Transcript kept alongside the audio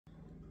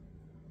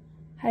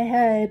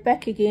Hey,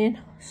 back again.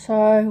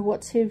 So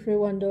what's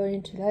everyone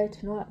doing today,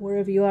 tonight,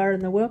 wherever you are in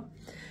the world?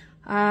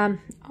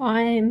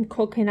 I'm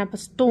cooking up a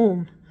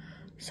storm.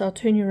 So I'll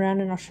turn you around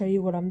and I'll show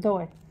you what I'm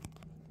doing.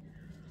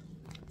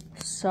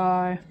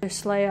 So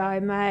firstly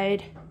I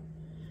made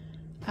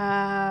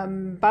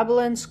bubble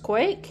and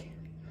squeak.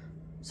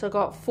 So I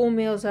got 4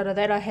 meals out of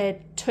that. I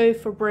had 2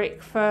 for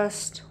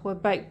breakfast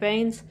with baked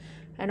beans,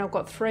 and I've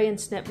got 3 in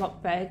snap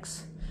lock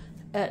bags.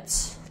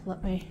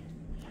 Let me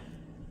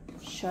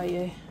show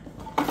you.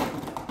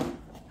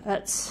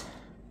 It's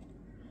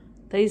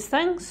these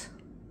things.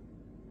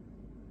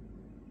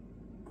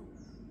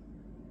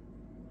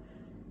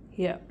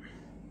 Yep.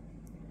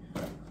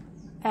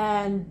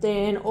 And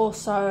then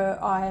also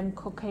I am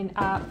cooking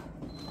up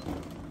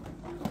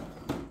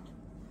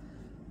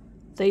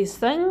these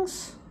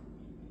things.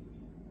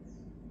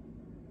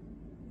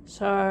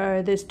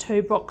 So there's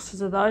 2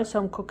 boxes of those. So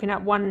I'm cooking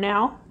up one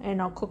now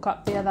and I'll cook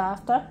up the other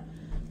after.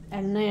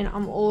 And then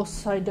I'm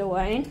also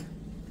doing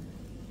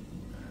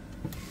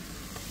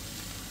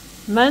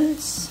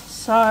mince,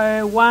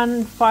 so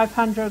one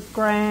 500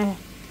 gram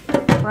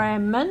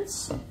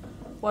mince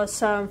with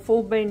some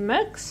full bean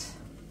mix,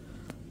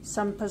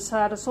 some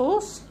passata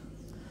sauce,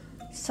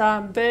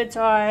 some bird's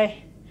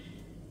eye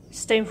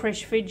steam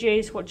fresh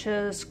veggies, which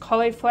is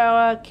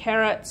cauliflower,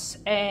 carrots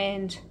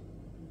and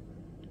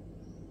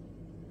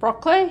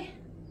broccoli.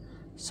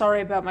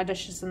 Sorry about my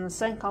dishes in the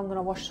sink, I'm going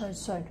to wash those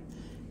soon.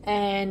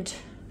 And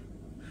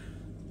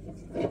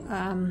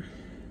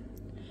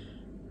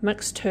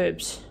mixed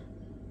herbs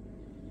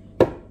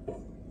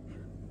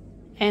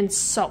and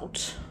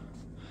salt.